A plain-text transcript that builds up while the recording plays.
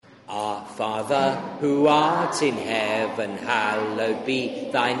Our Father, who art in heaven, hallowed be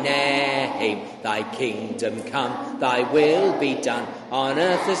thy name. Thy kingdom come, thy will be done, on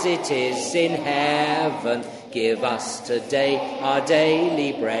earth as it is in heaven. Give us today our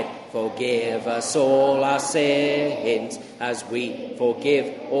daily bread. Forgive us all our sins, as we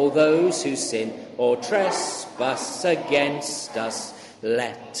forgive all those who sin or trespass against us.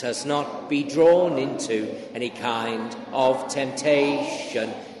 Let us not be drawn into any kind of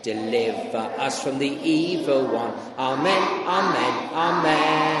temptation. Deliver us from the evil one. Amen, amen,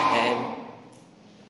 amen.